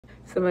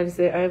Somebody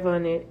say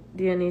IVANY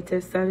DNA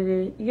test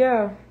Saturday.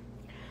 Yeah.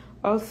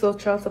 Also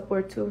child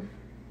support too.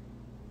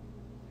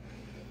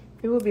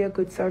 It will be a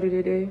good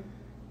Saturday day.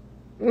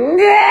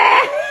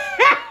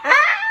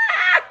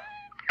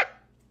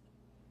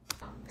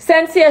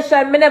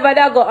 Sensation, me never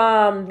da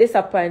go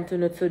disappoint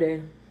you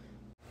today.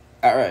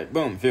 Alright,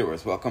 boom,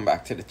 viewers, welcome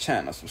back to the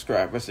channel.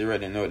 Subscribers, you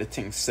already know the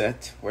thing's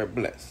set. We're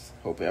blessed.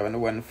 Hope you're having a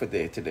wonderful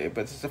day today.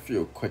 But just a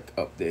few quick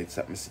updates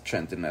that Mr.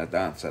 Trenton has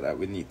answered that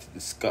we need to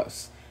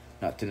discuss.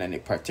 Not in any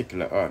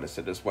particular order,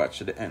 so just watch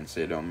to the end so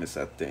you don't miss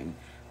a thing.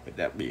 With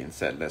that being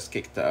said, let's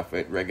kick it off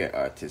with reggae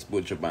artist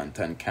BUJU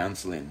BANTON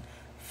cancelling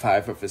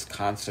 5 of his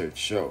concert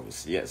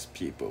shows. Yes,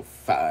 people,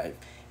 5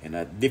 in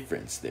a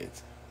different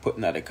state. Put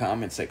in the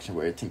comment section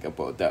where you think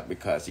about that,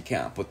 because you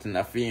can't put in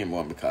a film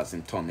one because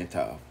him turn it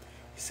off.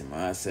 You see what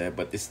I say?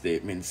 But the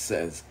statement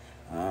says,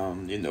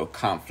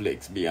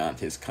 conflicts beyond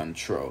his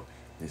control.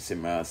 You see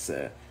what I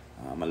say?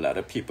 A lot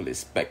of people is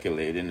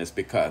speculating it's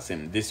because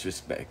him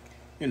disrespect,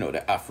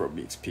 the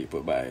Afrobeats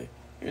people by,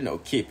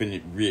 keeping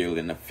it real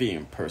in a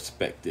film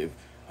perspective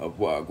of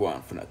what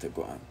going for not to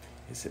go on.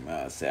 You see what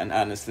I say? And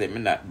honestly,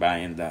 I'm not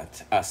buying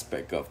that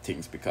aspect of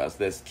things, because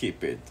let's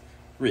keep it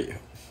real.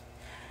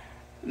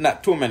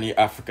 Not too many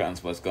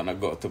Africans was gonna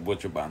go to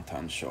BUJU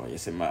Banton show, you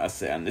see what I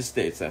say, and the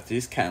states that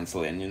he's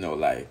cancelling,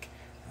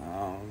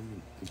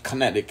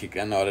 Connecticut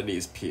and all of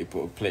these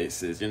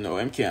places,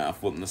 him can't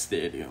afford the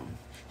stadium.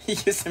 You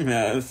see what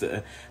I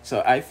say?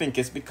 So I think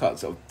it's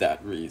because of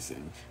that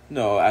reason.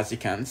 As you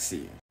can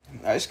see,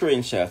 I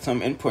screenshot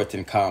some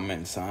important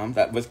comments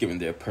that was giving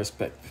their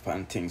perspective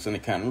on things, and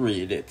you can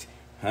read it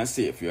and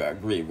see if you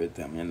agree with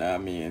them, you know what I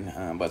mean?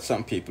 But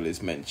some people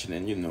is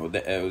mentioning,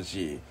 the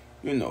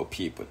LG,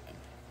 people.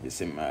 You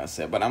see what I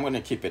say? But I'm going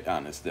to keep it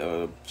honest.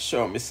 The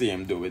show me see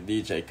him do with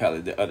DJ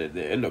Khaled the other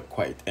day, it looked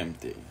quite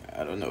empty.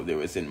 I don't know if they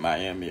was in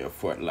Miami or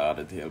Fort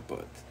Lauderdale,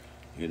 but,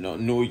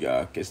 New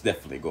York is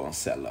definitely going to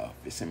sell off.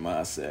 You see what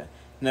I say?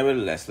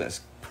 Nevertheless,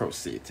 let's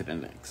proceed to the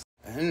next.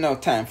 No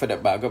time for the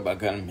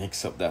bagger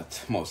mix up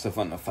that most of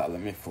them follow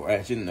me for.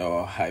 As you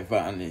know,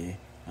 IVANY,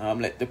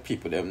 let the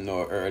people them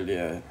know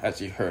earlier,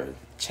 as you heard,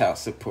 child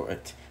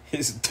support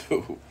is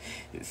due.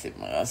 You see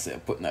what I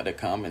said? Put in the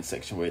comment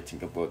section where you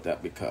think about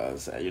that,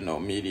 because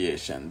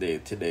mediation day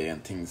today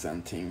and things.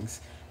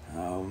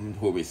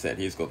 HOWEY said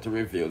he's going to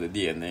reveal the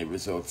DNA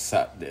results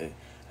Saturday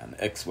and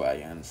X, Y,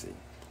 and Z.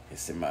 You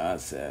see what I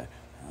said?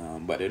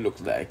 But it looks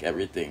like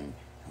everything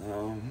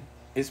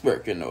is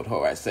working out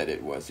how I said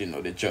it was.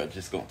 The judge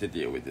is going to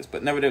deal with this.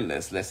 But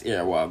nevertheless, let's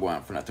hear what I go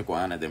on for not to go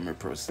on and then we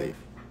proceed.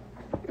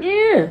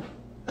 Yeah.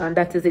 And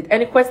that is it.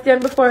 Any question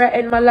before I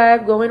end my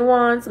live? Going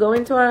once,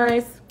 going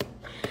twice.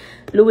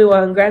 Louis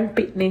one Grand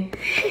Pitney.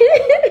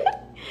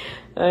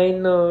 I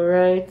know,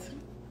 right?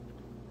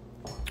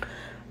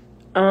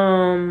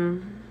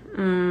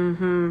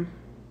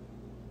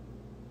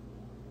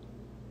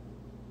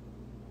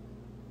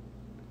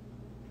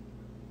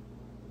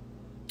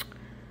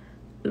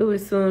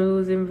 Louis soon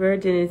losing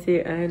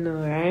virginity. I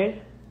know,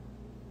 right?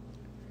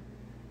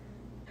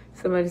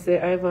 Somebody say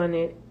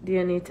IVANY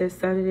DNA test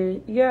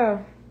Saturday.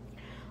 Yeah.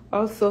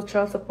 Also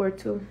child support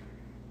too.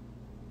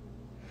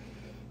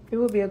 It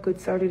will be a good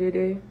Saturday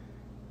day.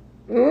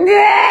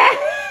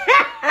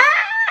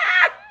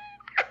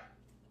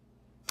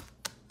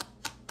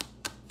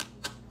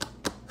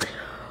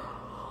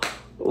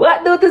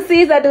 What do to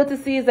Caesar, do to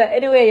Caesar.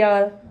 Anyway,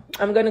 y'all,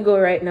 I'm gonna go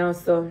right now,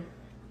 so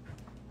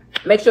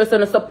make sure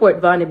to support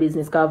Vani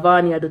business, because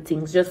Vani do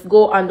things. Just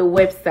go on the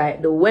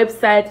website. The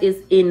website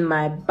is in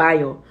my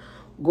bio.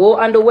 Go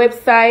on the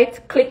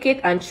website, click it,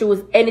 and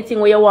choose anything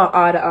where you want to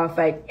order off,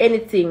 like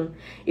anything.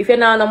 If you're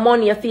not on the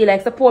money, you feel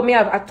like, suppose me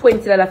have a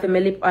 $20 for my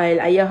lip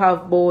oil, and you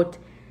have both.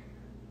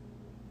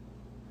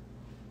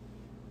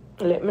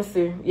 Let me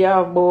see. You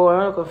have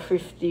both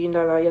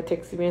 $15. You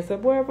text me and say,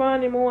 boy,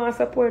 Vani, I want to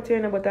support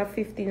you, but that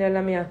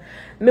 $15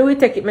 me will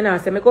take it. Me now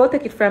say, me go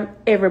take it from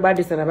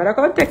everybody, but I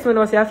can't text me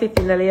now say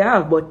 $15 you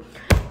have, but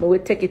me will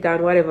take it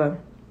and whatever.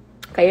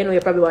 Because you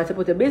probably want to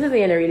put a business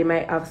and you really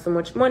might have so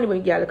much money when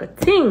you get like a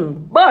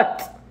thing.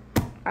 But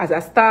as a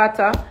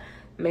starter,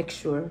 make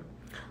sure.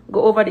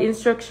 Go over the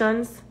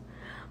instructions.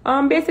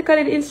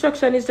 Basically the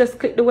instruction is just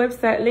click the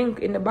website link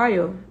in the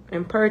bio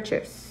and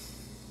purchase.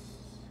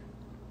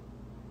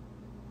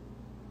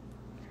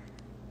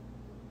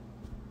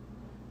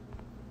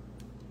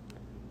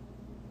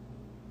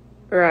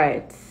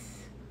 Right.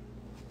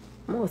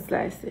 Most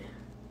slicey.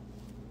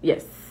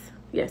 Yes.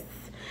 Yes.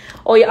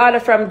 Or you order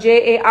from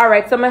JA.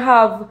 Alright, so I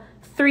have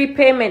 3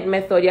 payment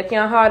methods. You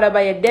can order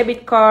by a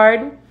debit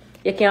card.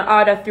 You can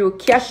order through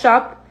Cash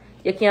App.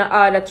 You can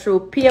order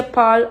through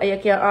PayPal. Or you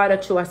can order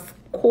through a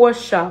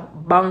Scotia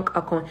bank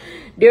account.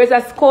 There's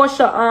a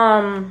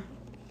Scotia,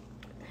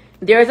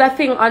 there's a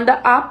thing on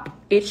the app.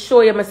 It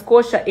shows you my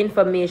Scotia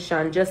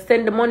information. Just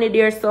send the money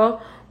there,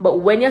 so. But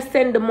when you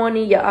send the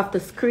money, you have to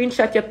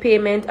screenshot your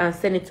payment and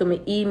send it to my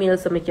email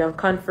so I can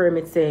confirm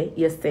it, say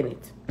you send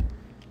it.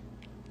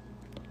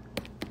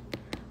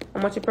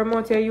 How much you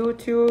promote your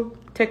YouTube?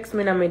 Text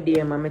me in my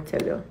DM and I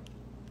tell you.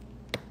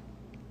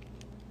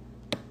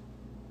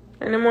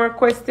 And Any more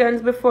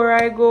questions before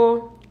I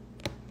go?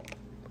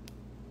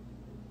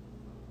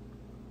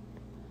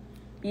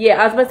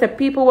 Yeah, as I said,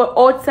 people were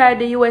outside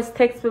the US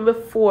text me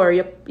before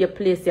you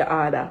place your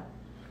order.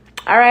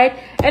 Alright?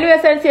 Anyway,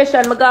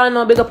 sensation, I'm gonna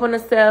now big up on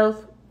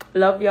yourself.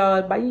 Love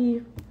y'all.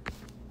 Bye.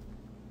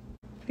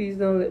 Please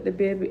don't let the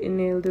baby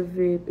inhale the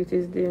vape. It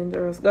is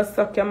dangerous. Go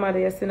suck your mother.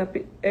 You seen a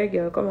pit. Hey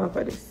girl, come on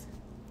for this.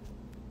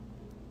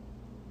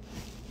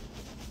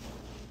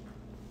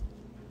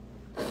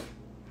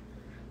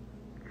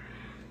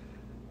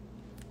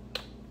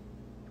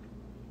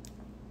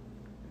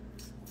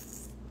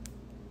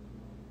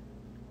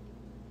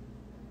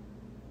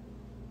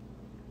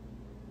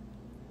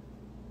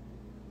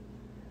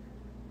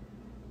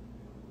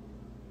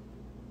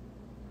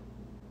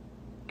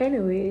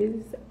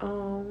 Anyways,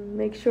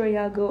 make sure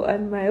y'all go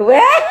on my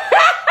way.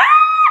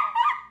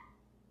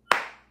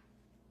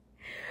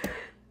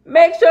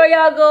 Make sure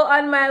y'all go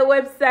on my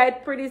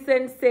website, Pretty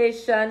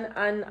Sensation,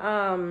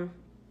 and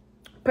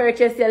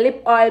purchase your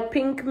lip oil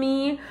Pink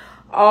Me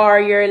or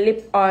your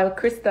lip oil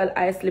Crystal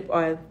Ice lip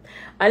oil.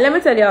 And let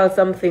me tell y'all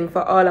something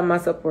for all of my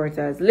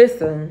supporters.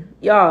 Listen,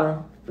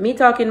 y'all, me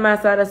talking my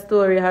side of the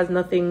story has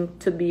nothing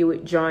to be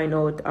with join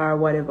out or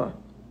whatever.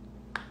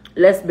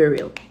 Let's be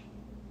real.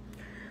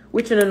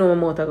 Which you don't know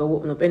more to go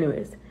open up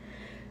anyways.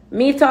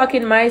 Me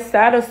talking my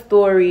side of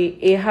story,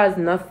 it has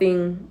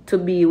nothing to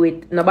be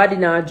with nobody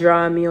now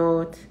draw me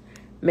out.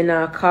 Me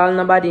not call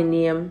nobody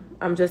name.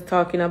 I'm just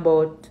talking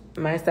about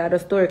my side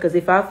of story. Because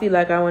if I feel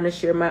like I want to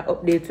share my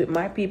updates with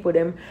my people,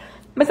 them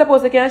I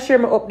suppose I can share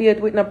my update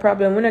with no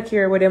problem. We don't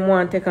care what them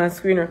want take on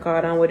screen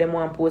record and what them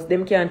want post.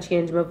 Them can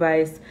change my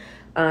voice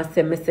and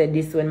say me said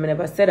this when me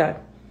never said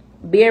that.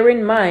 Bear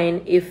in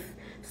mind, if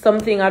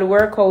something had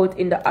worked out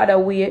in the other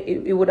way,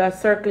 it would have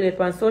circulated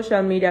on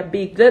social media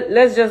big.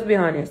 Let's just be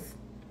honest.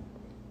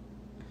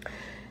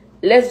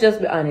 Let's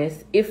just be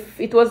honest. If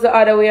it was the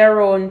other way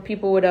around,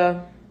 people would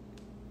have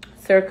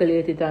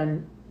circulated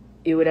and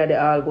it would have the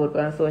all about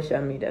on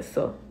social media.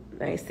 So,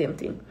 nice, same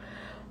thing.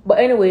 But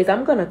anyways,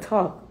 I'm gonna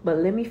talk. But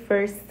let me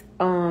first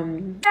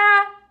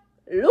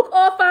look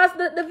how fast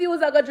the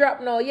views are gonna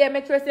drop now. Yeah,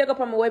 make sure you go up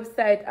on my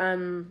website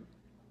and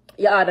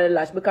you order the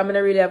lash, because I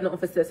don't really have nothing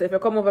to say. So if you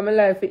come over my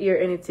life, you hear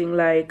anything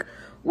like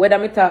whether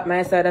me talk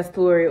my side of the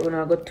story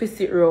or I go twist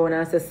it around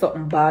and say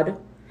something bad,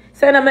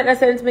 so it don't make no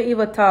sense me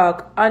even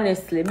talk.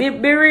 Honestly, be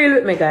real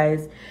with me,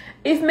 guys.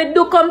 If me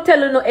do come tell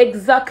you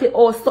exactly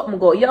how something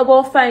go, you're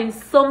gonna find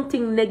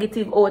something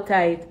negative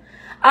outside.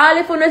 All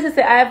if you know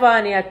say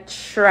IVANY, I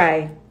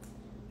try.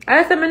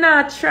 I say me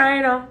not try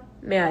now.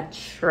 Me I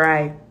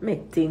try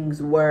make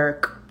things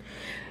work.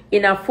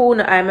 In a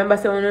phone, I remember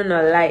someone who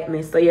not like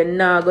me, so you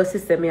now go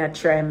see me I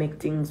try and make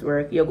things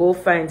work. You go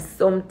find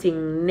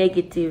something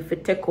negative to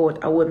take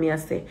out of what me I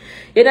say.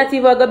 You're not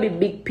even gonna be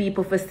big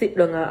people for sit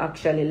down and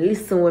actually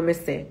listen what me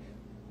say.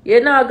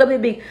 You're not gonna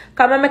be big.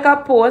 Come and make a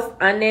post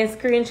and then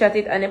screenshot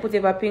it and then put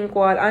it on a pink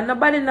wall, and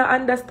nobody not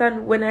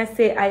understand when I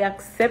say I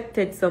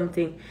accepted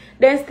something.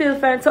 Then still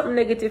find something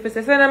negative to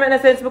say. So it don't make no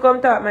sense to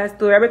come talk my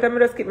story. Every time I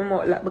just keep my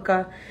mouth locked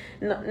because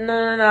no,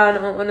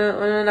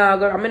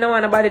 I mean, I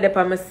want nobody there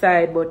on my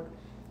side, but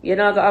you're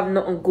not gonna have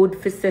nothing good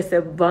for say,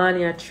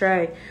 Bonnie, I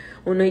try.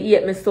 When you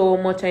hate me so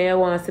much and you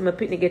want to see my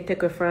picnic get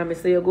taken from me,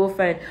 so you go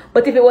find.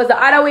 But if it was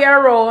the other way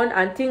around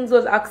and things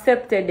was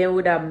accepted, then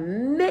would have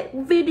make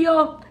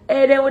video,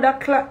 and then would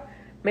have clap.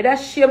 Me that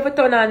shame for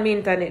turn on me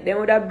internet. Then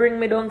would have bring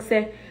me down,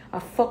 say,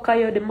 a fucker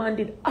you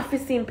demanded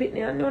office in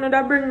picnic, and you know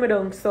that bring me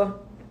down. So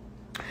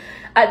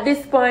at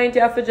this point,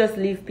 you have to just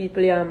leave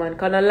people here, man.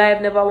 Because a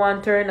live never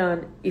want turn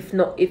on. If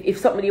not, if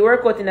somebody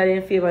work out in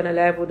their favor, and a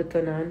live would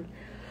turn on.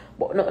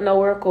 But nothing no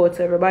work out,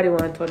 so everybody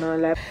want turn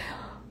on live.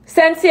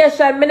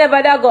 Sensation, me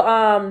never da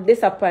go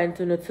disappoint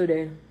you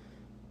today.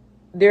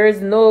 There is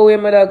no way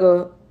me da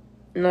go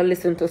not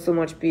listen to so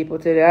much people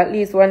today. At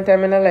least one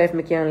time in my life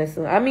me can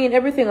listen. I mean,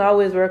 everything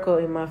always work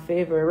out in my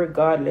favor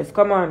regardless.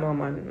 Come on now,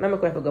 man. Let me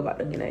go back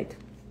to the night.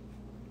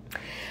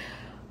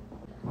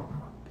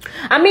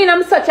 I mean,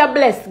 I'm such a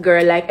blessed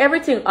girl. Like,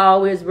 everything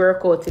always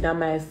work out in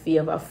my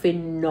favor for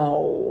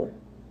now.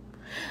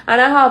 And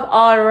I have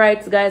all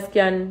rights, guys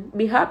can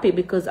be happy,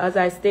 because as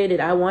I stated,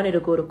 I wanted to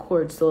go to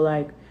court. So,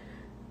 like,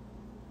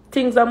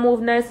 things are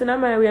moving nice in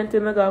my way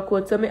until I go to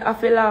court. So, I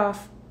have to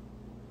laugh.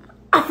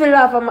 I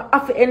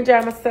have to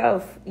enjoy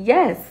myself.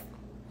 Yes.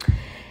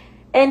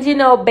 And, you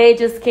know, Bay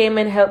just came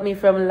and helped me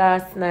from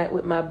last night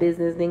with my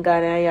business. Then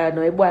got in yard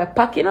now. Boy,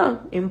 pack, you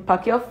know. Him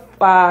pack your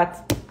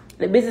fat.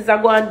 The business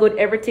are going good.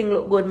 Everything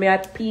look good. Me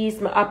at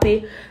peace. Me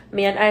happy.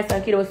 Me and Ice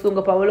and Kid will soon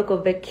go on. We look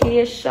on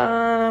vacation.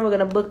 We're going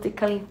to book to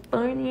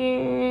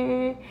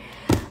California. And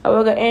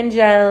we're going to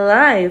enjoy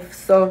life.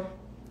 So,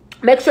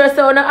 make sure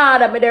so on the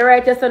order. Me the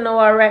right just now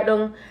I write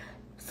down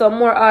some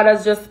more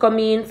orders just come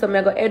in. So, I'm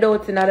going to head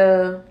out in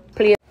another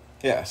place.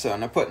 Yeah, so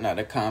I'm putting out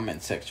the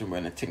comment section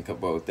when I think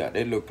about that.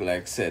 It look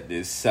like said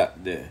this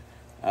Saturday.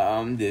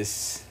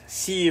 This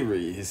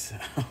series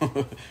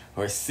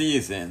or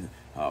season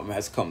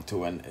has come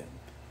to an end.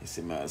 You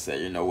see me I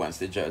say, you know, once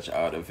the judge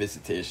order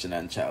visitation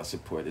and child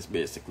support is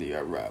basically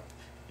a wrap.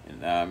 You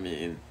know what I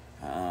mean?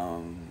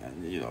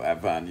 And, you know,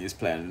 IVANY is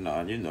planning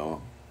on, you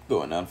know,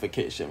 going on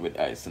vacation with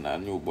Ice and her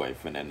new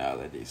boyfriend and all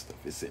of this stuff,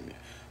 you see me.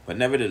 But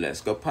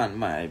nevertheless, go upon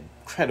my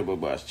Credible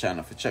Boss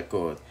channel for check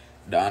out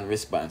Dawn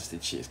response to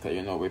Cheese, because,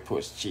 you know, we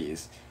post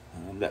Cheese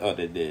the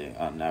other day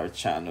on our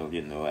channel.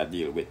 You know, I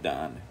deal with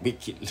Dawn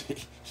wickedly,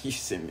 you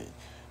see me.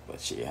 But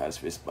she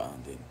has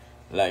responded.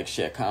 Like,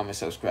 share, comment,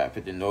 subscribe,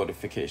 hit the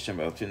notification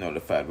bell to be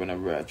notified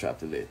whenever I drop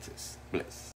the latest. Bless.